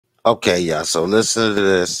Okay, y'all. So listen to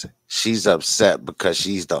this. She's upset because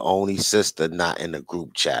she's the only sister not in the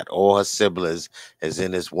group chat. All her siblings is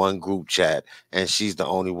in this one group chat, and she's the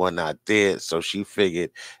only one not there. So she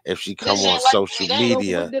figured if she come on social So what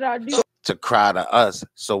media did I do? to cry to us,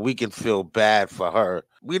 so we can feel bad for her.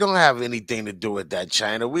 We don't have anything to do with that,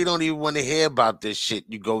 China. We don't even want to hear about this shit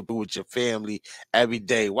you go through with your family every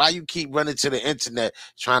day. Why you keep running to the internet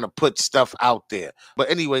trying to put stuff out there?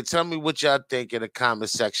 But anyway, tell me what y'all think in the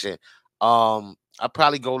comment section. I'll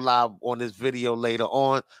probably go live on this video later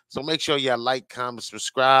on. So make sure y'all like, comment,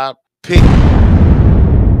 subscribe. Peace.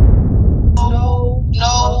 No,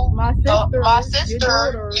 No, my my sister, sister, your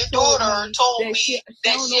told daughter, me told that me she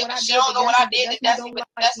that don't know what I she did to don't know what I Destiny, but did to Destiny Destiny, don't but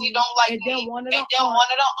like Destiny me. don't like And then me. one of And the then aunt one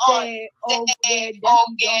of the aunts said, "Oh yeah, said, "Oh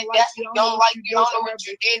Destiny yeah, don't like you. Destiny I don't know don't what like you you. I did don't to know her, what you but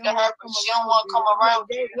she did to don't her, want to but come she don't around want to there." come I'm like, around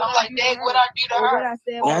 "Dad, there." what I'm I like, do to Dad, what her, I do to or her, what I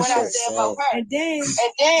say or about what I her?" say about her. And then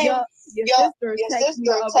And then your your sister your texted me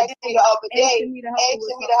sister the other texted me day, the other day, asking me to help her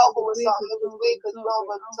with asking me to something. help It her was with weird something. because It we was don't weird really because we talk, don't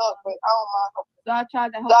but I really don't talk, mind but her. I don't mind her. So I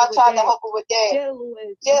tried to So help her I with tried to that. help her with that.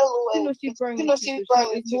 She Dealing know with, she's you bringing know, to, she's so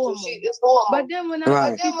bringing it's to, so normal. it's But normal. then when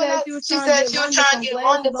But she then when said she was she trying to said get she was London trying to some get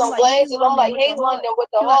London glasses, I'm some like, hey glasses, I'm London, like, what hey the hood? London, what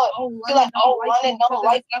the She like, hood? oh She like, London oh don't like London you don't because of the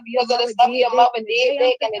like you stuff your because of the mother stuff did your back mother in the did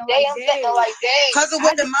day. I'm back in the sitting day. like, I'm sitting dang, like, dang. Because of I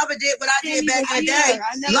what the mother did, what I didn't did back even in the see day. her.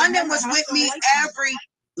 I never met London her. was How with come me like you?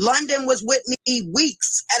 London was with me weeks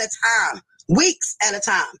at a time. Weeks at a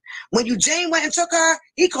time. When Eugene went and took her,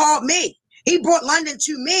 he called me. He brought London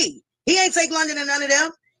to me. He ain't take London to none of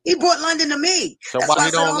them. He brought London to me. So That's why why I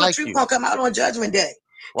he said don't all the like truth you? gonna come out on Judgment Day.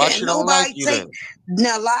 Why Can't she don't like nobody you take then?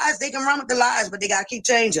 now lies. They can run with the lies, but they gotta keep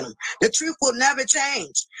changing them. The truth will never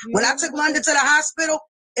change. When I took London to the hospital,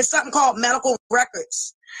 it's something called medical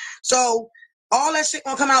records. So all that shit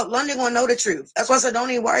gonna come out. London gonna know the truth. That's why I said don't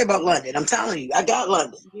even worry about London. I'm telling you, I got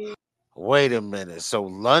London. Wait a minute. So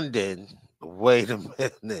London, wait a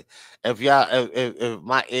minute. If y'all if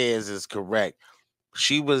my ears is correct,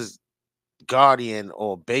 she was guardian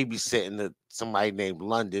or babysitting somebody named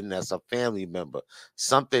London that's a family member.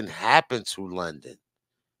 Something happened to London,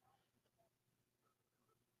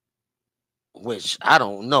 which I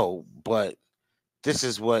don't know, but this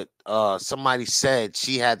is what somebody said.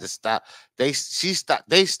 She had to stop. They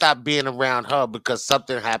stopped being around her because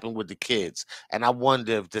something happened with the kids. And I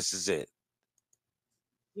wonder if this is it.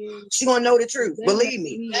 She gonna know the truth. Believe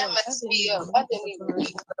me. That messed me up. I didn't even.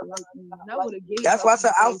 That's why I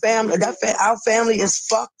said our family is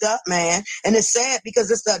fucked up, man. And it's sad because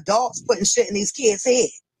it's the adults putting shit in these kids' head.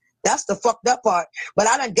 That's the fucked up part. But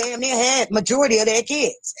I done damn near had majority of their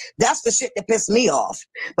kids. That's the shit that pissed me off.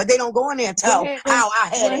 But they don't go in there and tell how I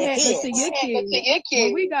had their kids. To your kids? To your kids.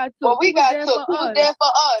 When we got When took, we who was got there took, for who was us? there for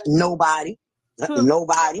us? Nobody.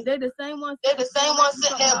 Nobody. They're the same ones. They're the same ones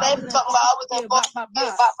sitting there laughing, talking about I was in bop, fucking bop,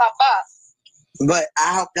 bop. bop, bop, bop. But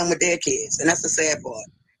I helped them with their kids. And that's the sad part.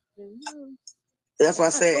 That's why I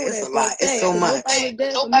said it's a lot. It's so much.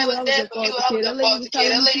 Nobody was there for me when I was a foster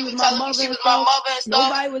kid. That lady was telling me she was my mother and stuff.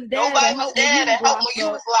 Nobody was there to help when you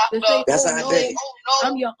was locked up. That's how I did. Oh no,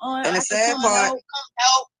 I'm your aunt. And the sad part,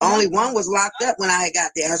 only one was locked up when I had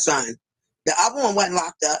got there, her son. The other one wasn't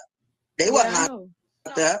locked up. They wasn't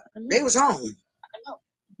locked up. They was home.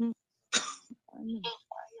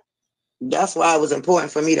 That's why it was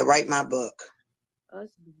important for me to write my book.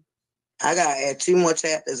 I gotta add 2 more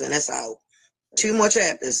chapters and it's out. 2 more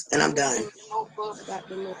chapters and I'm done.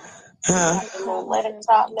 Huh? Let it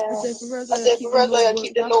top now. I said for real, I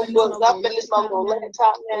keep the notebooks. I finished my book. Let it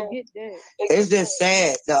top now. It's just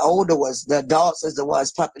sad. The adults is the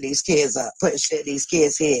ones pumping these kids up, putting shit in these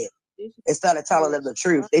kids' head. Instead of telling them the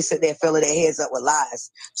truth, they sit there filling their heads up with lies.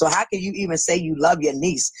 So how can you even say you love your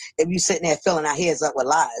niece if you sitting there filling our heads up with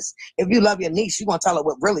lies? If you love your niece, you gonna tell her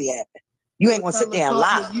what really happened. You ain't gonna sit there and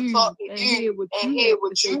lie. And hear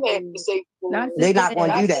what you have to say. They not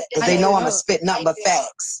gonna do that because they know I'm gonna spit nothing but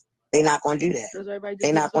facts. They not gonna do that.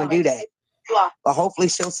 They not gonna do that. But hopefully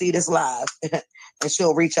she'll see this live and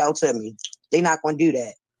she'll reach out to me. They not gonna do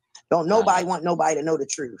that. Don't nobody want nobody to know the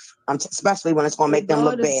truth. Especially when it's gonna make them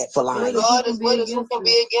look bad for lying. God is with us. Who can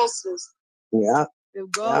be against us? Yeah. If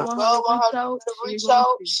God wants her to reach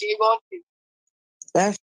out, she gonna do.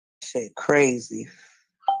 That shit crazy.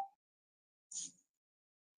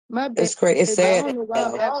 It's crazy. It's sad.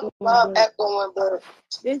 I'm echoing, but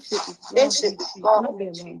this shit is gone.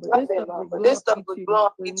 This stuff was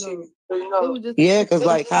blowing me too. Yeah, because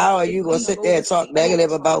like, how are you gonna sit there and talk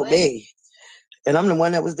negative about me? And I'm the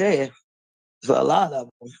one that was there for a lot of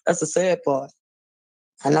them. That's the sad part.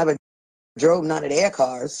 I never drove none of their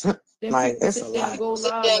cars. Then Like, people it's a sit there lot. and go Sit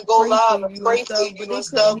live there and and go pray for live and you and pray for stuff, but you they and couldn't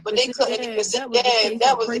stuff, but even they sit couldn't there. even If sit that was there. the If case that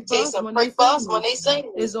and was the pray for case, us and when pray they for saying us when this. they saying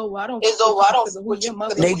It's this. though I don't It's fuck with over. you I don't because of fuck who with your you because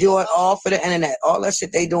mother of They who is. your do it mother all is. for the internet. All that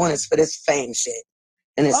shit they doing is for this fame shit.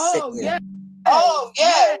 And it's Oh, sickening. yeah. Oh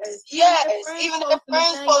Yes. yes, Even their yes. friends Even their posting and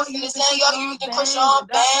friends saying y'all posting and using saying y'all Krishan using bands Krishan and dot,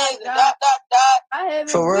 dot, bands and dot. dot dot dot.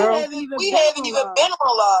 For We real? haven't even We been haven't on even live. been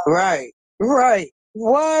on live. Right. Right.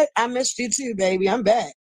 What? I missed you too, baby. I'm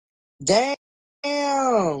back.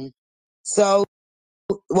 Damn. So,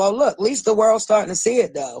 well, look, at least the world's starting to see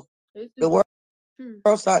it, though. It's The the truth.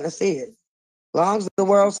 world's starting to see it. As long as the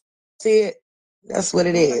world see it, that's what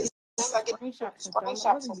it is. Screenshots and stuff.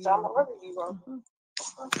 Screenshots and stuff. I remember you, bro.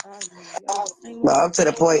 But up to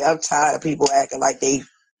the point, I'm tired of people acting like they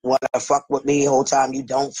want to fuck with me the whole time you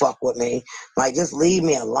don't fuck with me. Like, just leave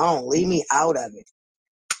me alone. Leave me out of it.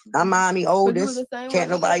 I'm mommy oldest. Can't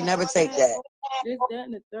nobody never take that. This, that,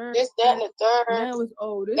 and the third. This, that, and the third. Now it's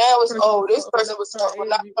old. This Now it's person old. This was person was talking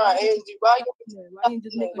not trying to age you. Why you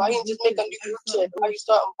just make why you just make a new group chat? Why you bullshit?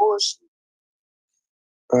 starting bullshit?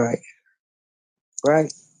 Right.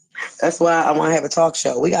 Right. That's why I want to have a talk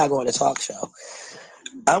show. We got to go on a talk show.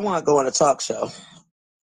 I want to go on a talk show.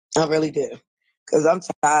 I really do. Because I'm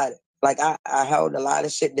tired. Like, I held a lot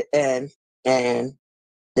of shit in and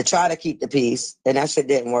to try to keep the peace, and that shit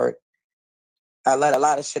didn't work. I let a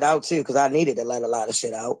lot of shit out, too, because I needed to let a lot of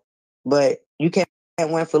shit out. But you can't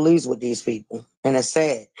win for lose with these people. And it's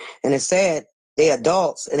sad. And it's sad they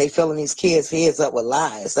adults, and they filling these kids' heads up with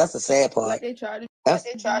lies. That's the sad part. Like they tried to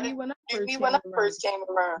do me when I first came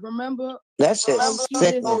around. Remember? That shit's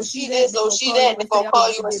sickening. Oh, she this, oh, she that. They're going to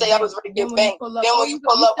call you and say I was ready to get banked. Then when you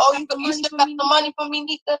pull up, oh, you still got the money for me,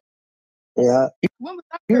 Nika? Yeah.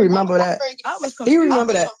 You remember that? I was confused. You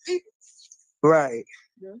remember that? Right.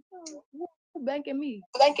 Banking me.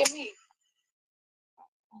 Banking me.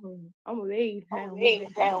 I'm a age down.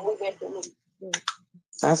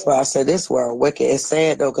 That's why I said this world wicked. It's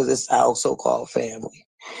sad though, because it's our so-called family.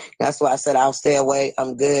 That's why I said I'll stay away.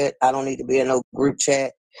 I'm good. I don't need to be in no group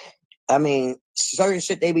chat. I mean, certain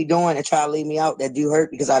shit they be doing and try to leave me out that do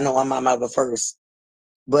hurt because I know I'm my mother first.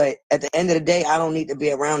 But at the end of the day, I don't need to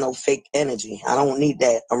be around no fake energy. I don't need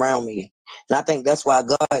that around me. And I think that's why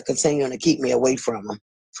God continuing to keep me away from them.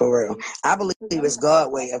 For real. I believe it's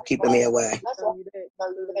God's way of keeping me away. Forget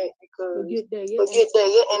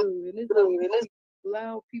that. And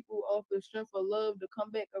allow people off the strength of love to come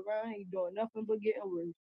back around. Ain't doing nothing but getting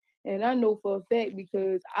worse. And I know for a fact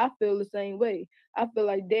because I feel the same way. I feel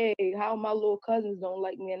like, dang, how my little cousins don't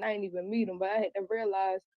like me and I ain't even meet them. But I had to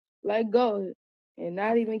realize, like God, and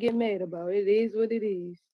not even get mad about it. It is what it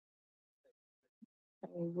is. I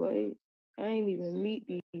mean, wait, I ain't even meet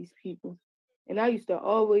these people. And I used to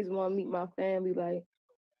always want to meet my family. Like,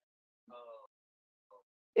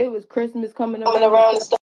 it was Christmas coming around and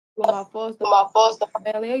stuff with my foster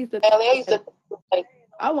family. I used to like,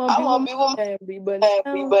 I want to be with my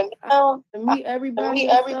family, but now to meet everybody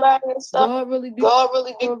and stuff, God really do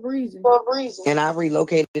for a reason. And I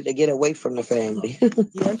relocated to get away from the family.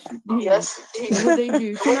 Yes, you did. So what they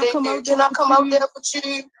do? Can I come out there with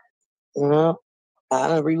you? Yeah. I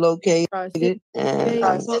done relocated.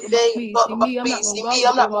 And See me, I'm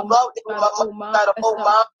not gonna go out there with my mom. Got a old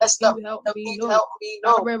mom. Can you help me?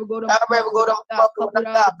 No. I'd rather go to my couple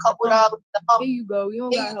dollars. Here you go. You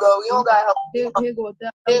don't got help. Here go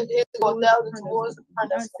 $1,000 towards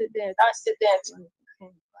sit there.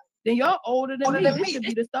 Then y'all older than me. This should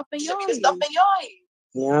be the stuff in y'all.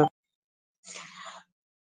 Yeah.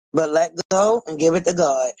 But let go and give it to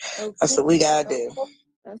God. Okay. That's what we gotta do.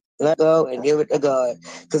 Let go and give it to God.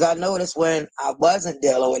 Because I noticed when I wasn't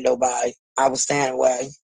dealing with nobody, I was staying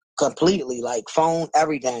away completely, like phone,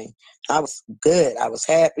 everything. I was good. I was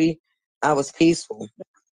happy. I was peaceful.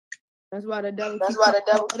 That's why the devil keeps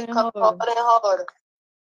coming harder.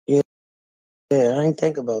 Yeah, I didn't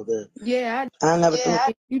think about that. Yeah, I never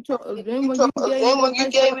thought. Then when you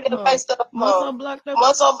gave me the advice stuff, once I blocked up,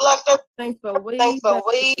 things felt way better. I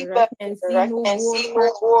can't see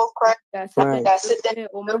no more crack. I sit there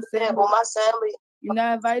with my family. You're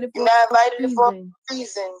not invited for a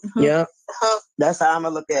reason. Yeah, that's how I'm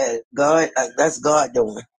gonna look at it. God, that's God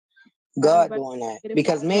doing. God doing that.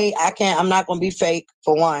 Because me, I'm not gonna be fake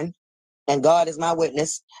for one. And God is my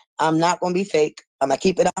witness. I'm not gonna be fake. I'm gonna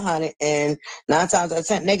keep it 100. And 9 times out of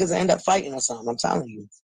 10, niggas end up fighting or something. I'm telling you,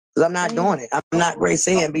 because I'm not doing it. I'm not Grace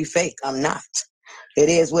saying be fake. I'm not. It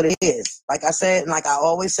is what it is. Like I said, and like I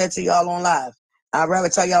always said to y'all on live, I'd rather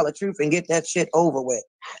tell y'all the truth and get that shit over with.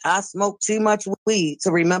 I smoke too much weed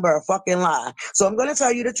to remember a fucking lie. So I'm gonna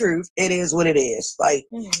tell you the truth. It is what it is. Like,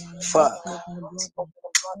 fuck.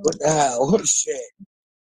 What the hell? Shit.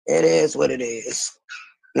 It is what it is.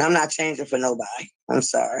 And I'm not changing for nobody. I'm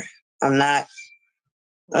sorry. I'm not.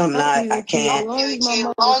 I can't. As long as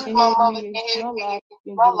my mother can hear me,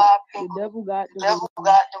 my life, the devil got the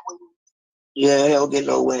win. Yeah, he'll get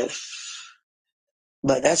no win.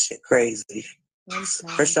 But that shit crazy.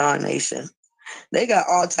 Chrisean Nation. They got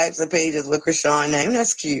all types of pages with Chrisean name.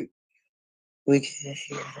 That's cute. We can't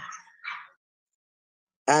hear that.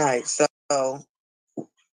 All right, so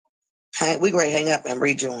we great hang up and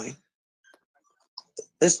rejoin.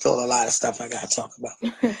 There's still a lot of stuff I gotta talk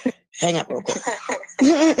about. Hang up real quick.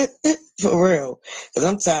 For real. Because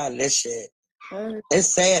I'm tired of this shit.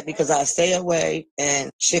 It's sad because I stay away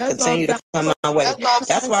and shit continue to come my way.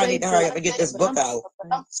 That's why I need to hurry up and get this book out.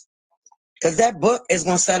 Because that book is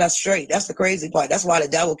going to set us straight. That's the crazy part. That's why the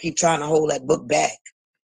devil keep trying to hold that book back.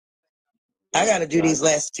 I got to do these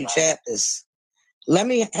last 2 chapters. Let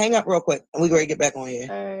me hang up real quick and we're going to get back on here.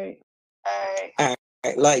 All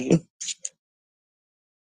right. Love you.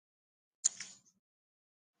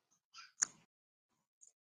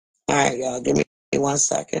 All right, y'all. Give me 1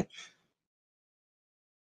 second.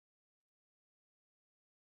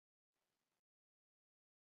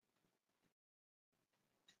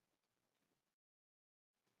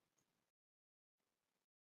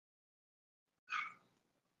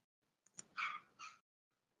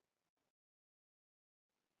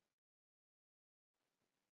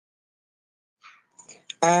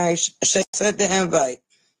 All right, sent the invite.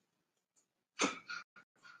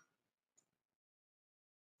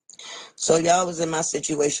 So y'all was in my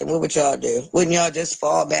situation. What would y'all do? Wouldn't y'all just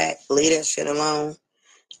fall back, leave that shit alone,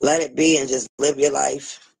 let it be, and just live your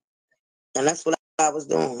life? And that's what I was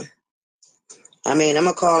doing. I mean, I'm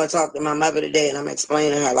going to call and talk to my mother today, and I'm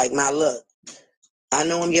explaining to her, like, look, I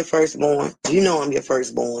know I'm your firstborn. You know I'm your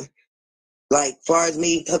firstborn. Like, far as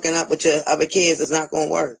me hooking up with your other kids, it's not going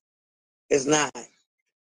to work. It's not.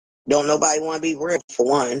 Don't nobody want to be real, for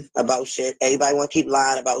one, about shit. Everybody want to keep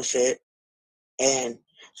lying about shit. And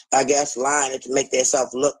I guess lying to make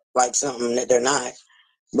themselves look like something that they're not.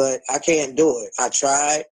 But I can't do it. I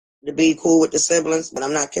tried to be cool with the siblings, but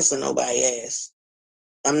I'm not kissing nobody's ass.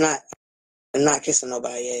 I'm not kissing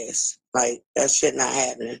nobody's ass. Like, that shit not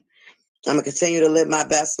happening. I'm going to continue to live my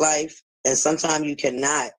best life. And sometimes you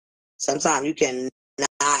cannot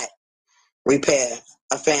repair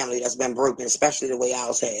a family that's been broken, especially the way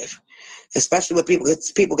ours have. Especially with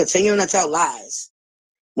people continuing to tell lies.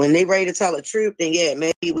 When they ready to tell the truth, then yeah,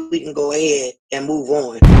 maybe we can go ahead and move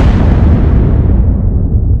on.